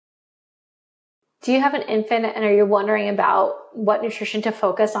Do you have an infant and are you wondering about what nutrition to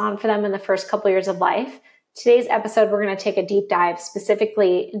focus on for them in the first couple of years of life? Today's episode, we're going to take a deep dive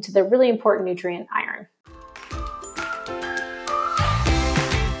specifically into the really important nutrient iron.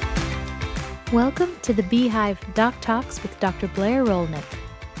 Welcome to the Beehive Doc Talks with Dr. Blair Rolnick.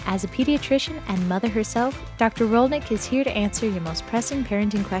 As a pediatrician and mother herself, Dr. Rolnick is here to answer your most pressing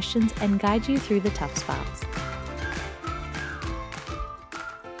parenting questions and guide you through the tough spots.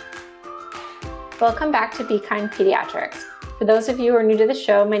 Welcome back to Be Kind Pediatrics. For those of you who are new to the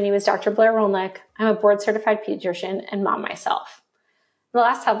show, my name is Dr. Blair Rolnick. I'm a board-certified pediatrician and mom myself. In the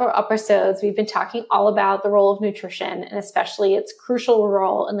last several episodes, we've been talking all about the role of nutrition and especially its crucial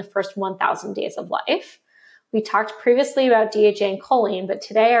role in the first 1,000 days of life. We talked previously about DHA and choline, but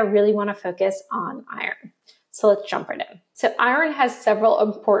today I really want to focus on iron. So let's jump right in. So iron has several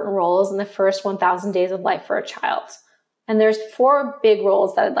important roles in the first 1,000 days of life for a child. And there's 4 big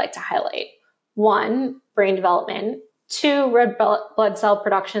roles that I'd like to highlight. 1, brain development. 2, red blood cell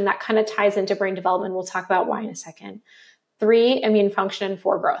production. That kind of ties into brain development. We'll talk about why in a second. 3, immune function, and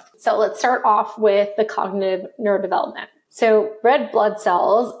 4, growth. So let's start off with the cognitive neurodevelopment. So red blood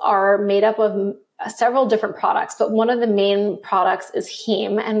cells are made up of several different products, but one of the main products is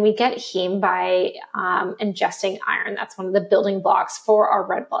heme, and we get heme by ingesting iron. That's one of the building blocks for our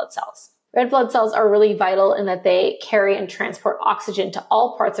red blood cells. Red blood cells are really vital in that they carry and transport oxygen to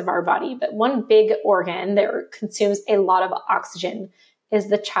all parts of our body, but one big organ that consumes a lot of oxygen is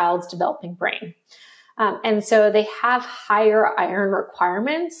the child's developing brain. And so they have higher iron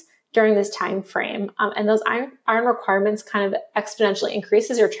requirements during this time frame, and those iron requirements kind of exponentially increase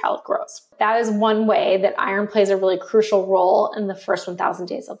as your child grows. That is one way that iron plays a really crucial role in the first 1,000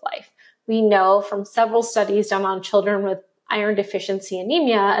 days of life. We know from several studies done on children with iron deficiency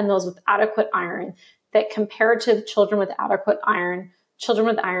anemia and those with adequate iron that compared to children with adequate iron, children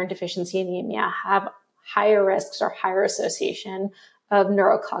with iron deficiency anemia have higher risks or higher association of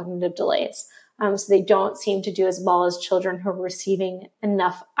neurocognitive delays. So they don't seem to do as well as children who are receiving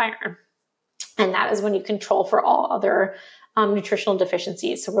enough iron. And that is when you control for all other nutritional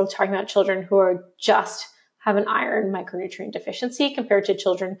deficiencies. So we're talking about children who are just have an iron micronutrient deficiency compared to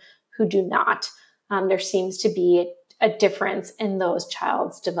children who do not. There seems to be a difference in those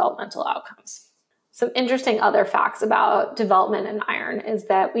child's developmental outcomes. Some interesting other facts about development and iron is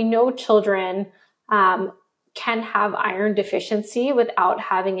that we know children can have iron deficiency without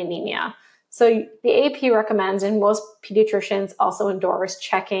having anemia. So the AP recommends, and most pediatricians also endorse,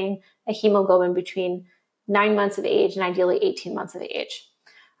 checking a hemoglobin between 9 months of age and ideally 18 months of age.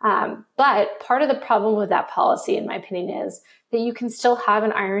 But part of the problem with that policy, in my opinion, is that you can still have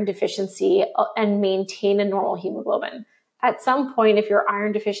an iron deficiency and maintain a normal hemoglobin. At some point, if your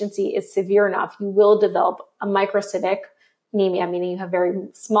iron deficiency is severe enough, you will develop a microcytic anemia, meaning you have very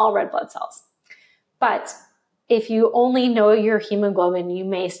small red blood cells. But if you only know your hemoglobin, you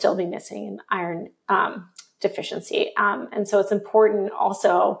may still be missing an iron deficiency. And so it's important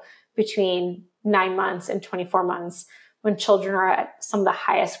also between 9 months and 24 months when children are at some of the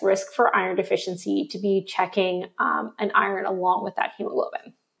highest risk for iron deficiency to be checking an iron along with that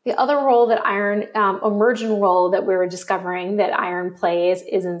hemoglobin. The other role that iron, emergent role that we were discovering that iron plays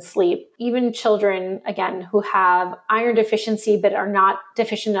is in sleep. Even children, again, who have iron deficiency but are not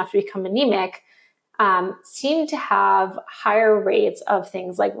deficient enough to become anemic, seem to have higher rates of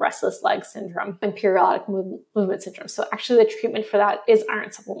things like restless leg syndrome and periodic movement syndrome. So actually the treatment for that is iron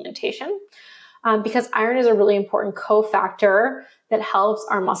supplementation. Because iron is a really important cofactor that helps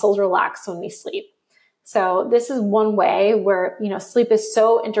our muscles relax when we sleep. So this is one way where, sleep is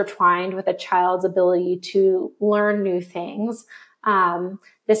so intertwined with a child's ability to learn new things.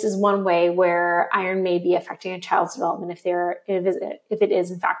 This is one way where iron may be affecting a child's development if it is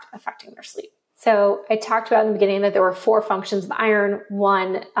in fact affecting their sleep. So I talked about in the beginning that there were 4 functions of iron: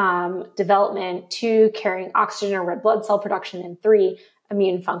 1, development; 2, carrying oxygen or red blood cell production; and 3,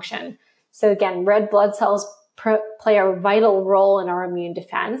 immune function. So again, red blood cells play a vital role in our immune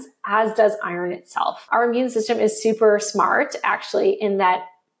defense, as does iron itself. Our immune system is super smart, actually, in that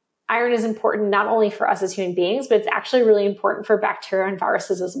iron is important not only for us as human beings, but it's actually really important for bacteria and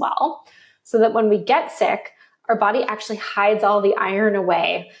viruses as well. So that when we get sick, our body actually hides all the iron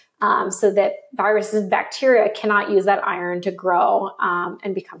away so that viruses and bacteria cannot use that iron to grow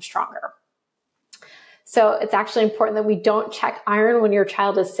and become stronger. So it's actually important that we don't check iron when your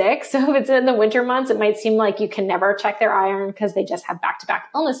child is sick. So if it's in the winter months, it might seem like you can never check their iron because they just have back-to-back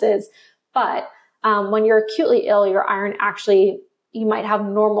illnesses. But when you're acutely ill, your iron actually, you might have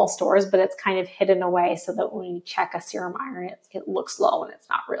normal stores, but it's kind of hidden away so that when you check a serum iron, it looks low and it's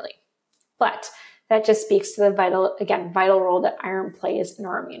not really. But that just speaks to the vital role that iron plays in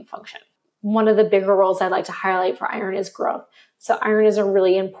our immune function. one of the bigger roles I'd like to highlight for iron is growth. So iron is a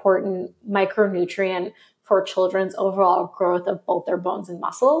really important micronutrient for children's overall growth of both their bones and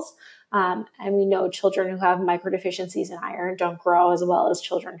muscles. And we know children who have microdeficiencies in iron don't grow as well as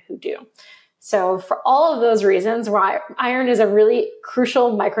children who do. So for all of those reasons, why iron is a really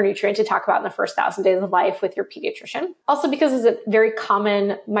crucial micronutrient to talk about in the first 1,000 days of life with your pediatrician. Also because it's a very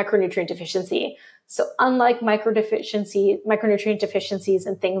common micronutrient deficiency. So unlike micronutrient deficiencies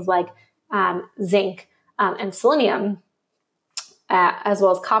in things like zinc and selenium, as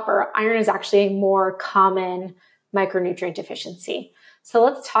well as copper, iron is actually a more common micronutrient deficiency. So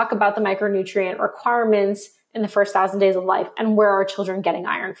let's talk about the micronutrient requirements in the first 1,000 days of life and where are children getting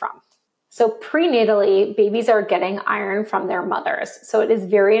iron from. So prenatally, babies are getting iron from their mothers. So it is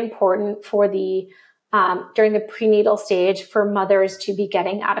very important for during the prenatal stage for mothers to be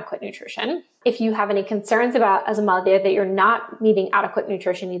getting adequate nutrition. If you have any concerns about as a mother that you're not meeting adequate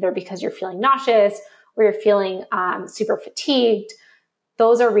nutrition, either because you're feeling nauseous or you're feeling super fatigued,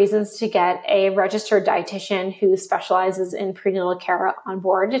 those are reasons to get a registered dietitian who specializes in prenatal care on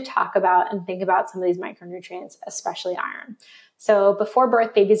board to talk about and think about some of these micronutrients, especially iron. So before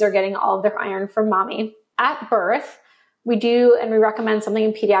birth, babies are getting all of their iron from mommy. At birth, we recommend something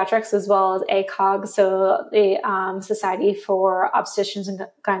in pediatrics as well as ACOG, so the Society for Obstetricians and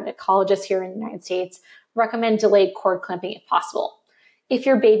Gynecologists here in the United States recommend delayed cord clamping if possible. If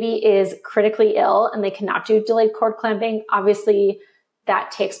your baby is critically ill and they cannot do delayed cord clamping, obviously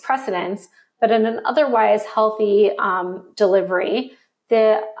that takes precedence. But in an otherwise healthy delivery,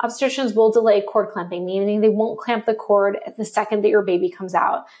 the obstetricians will delay cord clamping, meaning they won't clamp the cord at the second that your baby comes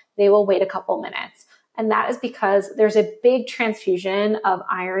out. They will wait a couple minutes. And that is because there's a big transfusion of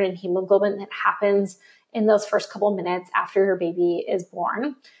iron and hemoglobin that happens in those first couple minutes after your baby is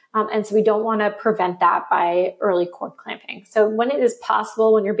born. And so we don't want to prevent that by early cord clamping. So when it is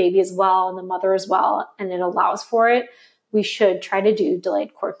possible, when your baby is well and the mother is well and it allows for it, we should try to do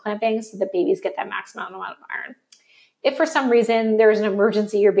delayed cord clamping so that babies get that maximum amount of iron. If for some reason there's an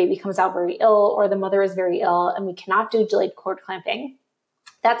emergency, your baby comes out very ill or the mother is very ill and we cannot do delayed cord clamping,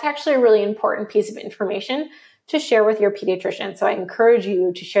 that's actually a really important piece of information to share with your pediatrician. So I encourage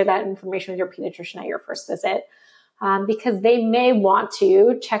you to share that information with your pediatrician at your first visit because they may want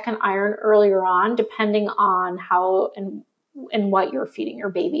to check an iron earlier on depending on how and what you're feeding your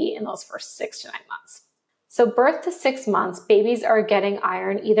baby in those first 6 to 9 months. So birth to 6 months, babies are getting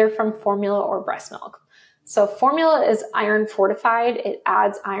iron either from formula or breast milk. So formula is iron fortified. It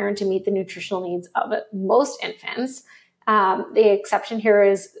adds iron to meet the nutritional needs of most infants. The exception here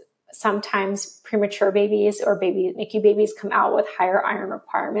is sometimes premature babies or NICU babies come out with higher iron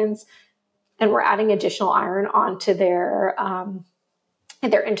requirements, and we're adding additional iron onto their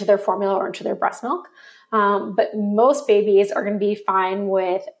either into their formula or into their breast milk. But most babies are going to be fine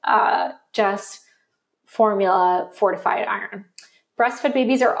with just formula fortified iron. Breastfed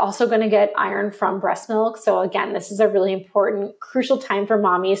babies are also going to get iron from breast milk. So again, this is a really important, crucial time for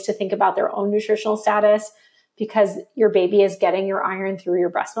mommies to think about their own nutritional status because your baby is getting your iron through your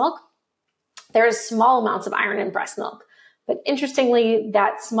breast milk. There is small amounts of iron in breast milk, but interestingly,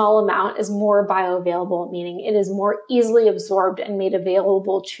 that small amount is more bioavailable, meaning it is more easily absorbed and made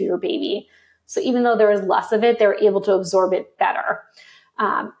available to your baby. So even though there is less of it, they're able to absorb it better.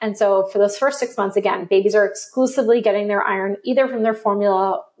 And so for those first 6 months, again, babies are exclusively getting their iron either from their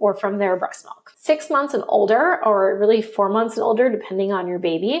formula or from their breast milk. 6 months and older, or really 4 months and older, depending on your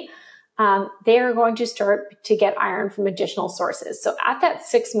baby, they are going to start to get iron from additional sources. So at that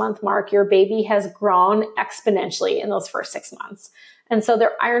 6 month mark, your baby has grown exponentially in those first 6 months. And so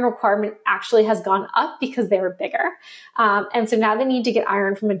their iron requirement actually has gone up because they were bigger. And so now they need to get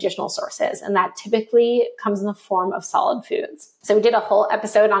iron from additional sources. And that typically comes in the form of solid foods. So we did a whole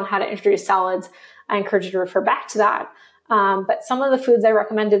episode on how to introduce solids. I encourage you to refer back to that. But some of the foods I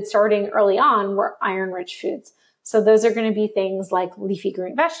recommended starting early on were iron-rich foods. So those are going to be things like leafy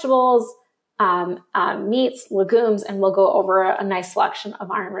green vegetables, meats, legumes, and we'll go over a nice selection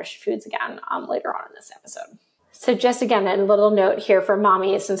of iron-rich foods again later on in this episode. So just again, a little note here for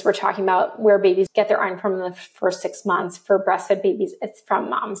mommies, since we're talking about where babies get their iron from in the first 6 months. For breastfed babies, it's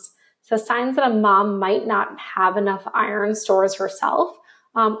from moms. So signs that a mom might not have enough iron stores herself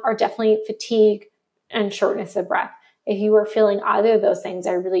are definitely fatigue and shortness of breath. If you are feeling either of those things,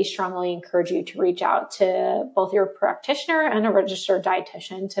 I really strongly encourage you to reach out to both your practitioner and a registered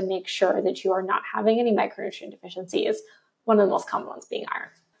dietitian to make sure that you are not having any micronutrient deficiencies, one of the most common ones being iron.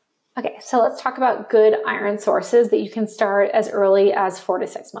 Okay, so let's talk about good iron sources that you can start as early as 4 to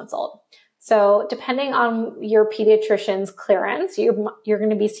 6 months old. So depending on your pediatrician's clearance, you're going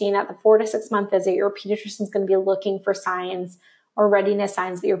to be seen at the 4 to 6 month visit. Your pediatrician is going to be looking for signs or readiness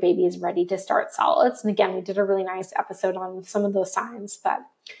signs that your baby is ready to start solids. And again, we did a really nice episode on some of those signs, but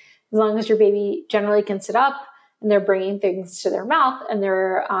as long as your baby generally can sit up and they're bringing things to their mouth and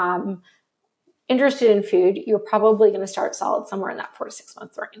they're interested in food, you're probably going to start solid somewhere in that 4 to 6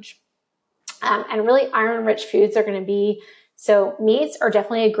 month range. And really iron-rich foods are going to be, so meats are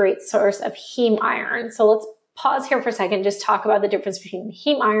definitely a great source of heme iron. So let's pause here for a second, just talk about the difference between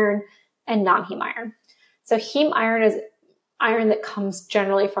heme iron and non-heme iron. So heme iron is iron that comes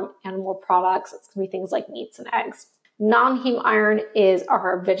generally from animal products. It's going to be things like meats and eggs. Non-heme iron is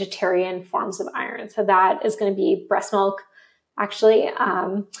our vegetarian forms of iron. So that is going to be breast milk, actually,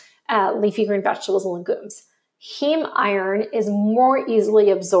 leafy green vegetables and legumes. Heme iron is more easily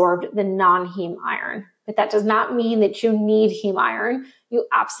absorbed than non-heme iron, but that does not mean that you need heme iron. You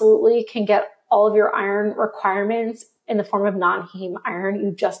absolutely can get all of your iron requirements in the form of non-heme iron.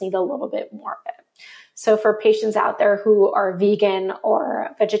 You just need a little bit more of it. So for patients out there who are vegan or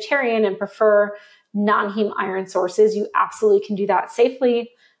vegetarian and prefer non-heme iron sources, you absolutely can do that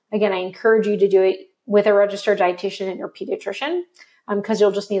safely. Again, I encourage you to do it with a registered dietitian and your pediatrician because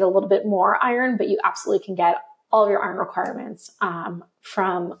you'll just need a little bit more iron, but you absolutely can get all of your iron requirements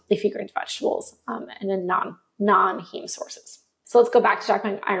from leafy green vegetables and in non-heme sources. So let's go back to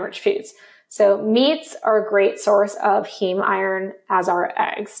talking about iron-rich foods. So meats are a great source of heme iron, as are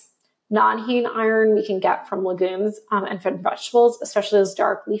eggs. Non-heme iron we can get from legumes and from vegetables, especially those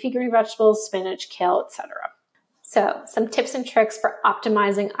dark leafy green vegetables, spinach, kale, etc. So some tips and tricks for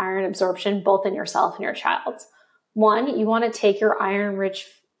optimizing iron absorption, both in yourself and your child. One, you want to take your iron-rich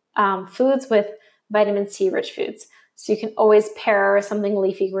foods with vitamin C rich foods. So you can always pair something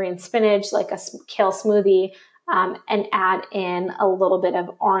leafy green spinach, like a kale smoothie, and add in a little bit of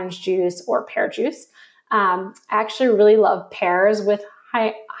orange juice or pear juice. I actually really love pears with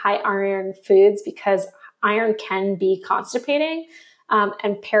high iron foods because iron can be constipating,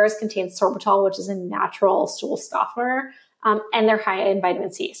 and pears contain sorbitol, which is a natural stool softener, and they're high in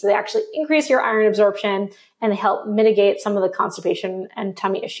vitamin C. So they actually increase your iron absorption and they help mitigate some of the constipation and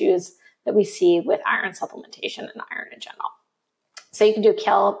tummy issues that we see with iron supplementation and iron in general. So you can do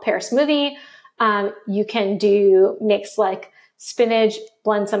kale pear smoothie. You can do mix like spinach,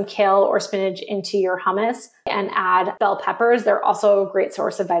 blend some kale or spinach into your hummus and add bell peppers. They're also a great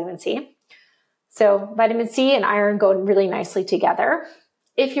source of vitamin C. So vitamin C and iron go really nicely together.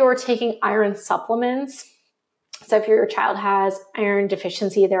 If you're taking iron supplements, so if your child has iron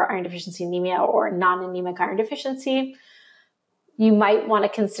deficiency, either iron deficiency anemia or non-anemic iron deficiency, you might want to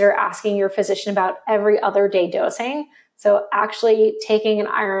consider asking your physician about every other day dosing. So actually taking an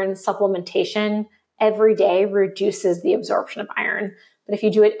iron supplementation every day reduces the absorption of iron. But if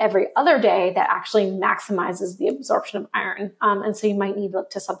you do it every other day, that actually maximizes the absorption of iron. And so you might need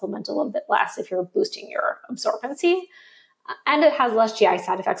to supplement a little bit less if you're boosting your absorbency. And it has less GI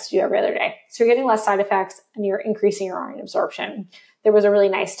side effects to do every other day. So you're getting less side effects and you're increasing your iron absorption. There was a really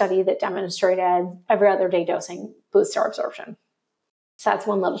nice study that demonstrated every other day dosing boosts our absorption. So that's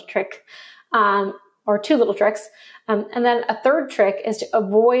one little trick, or two little tricks. And then a third trick is to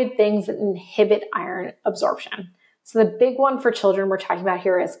avoid things that inhibit iron absorption. So the big one for children we're talking about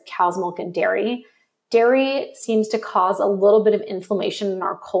here is cow's milk and dairy. Dairy seems to cause a little bit of inflammation in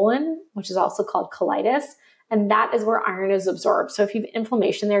our colon, which is also called colitis. And that is where iron is absorbed. So if you have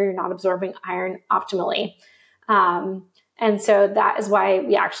inflammation there, you're not absorbing iron optimally. And so that is why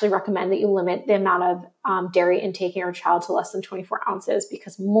we actually recommend that you limit the amount of dairy intake in your child to less than 24 ounces,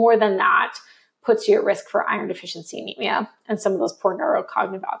 because more than that puts you at risk for iron deficiency anemia and some of those poor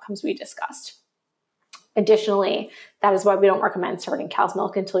neurocognitive outcomes we discussed. Additionally, that is why we don't recommend starting cow's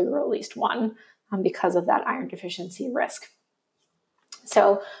milk until you're at least 1 because of that iron deficiency risk.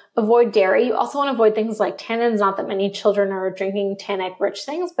 So avoid dairy. You also want to avoid things like tannins. Not that many children are drinking tannic-rich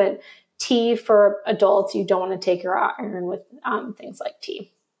things, but tea for adults, you don't want to take your iron with things like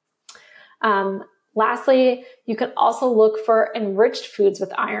tea. Lastly, you can also look for enriched foods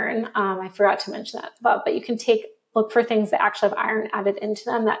with iron. I forgot to mention that, but you can look for things that actually have iron added into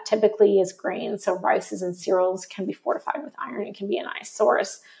them. That typically is grains. So rices and cereals can be fortified with iron. It can be a nice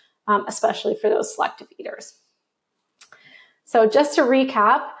source, especially for those selective eaters. So just to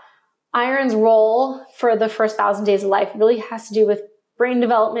recap, iron's role for the first 1,000 days of life really has to do with brain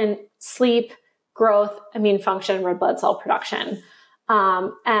development, sleep, growth, immune function, red blood cell production.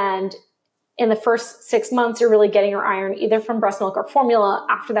 And in the first 6 months, you're really getting your iron either from breast milk or formula.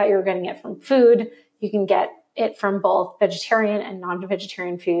 After that, you're getting it from food. You can get it from both vegetarian and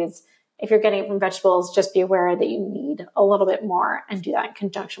non-vegetarian foods. If you're getting it from vegetables, just be aware that you need a little bit more and do that in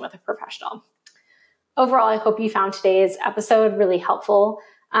conjunction with a professional. Overall, I hope you found today's episode really helpful.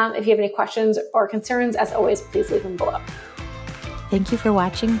 If you have any questions or concerns, as always, please leave them below. Thank you for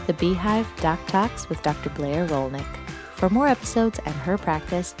watching the Beehive Doc Talks with Dr. Blair Rolnick. For more episodes and her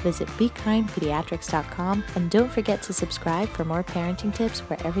practice, visit BeKindPediatrics.com and don't forget to subscribe for more parenting tips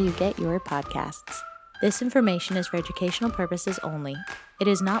wherever you get your podcasts. This information is for educational purposes only. It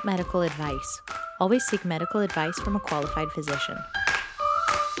is not medical advice. Always seek medical advice from a qualified physician.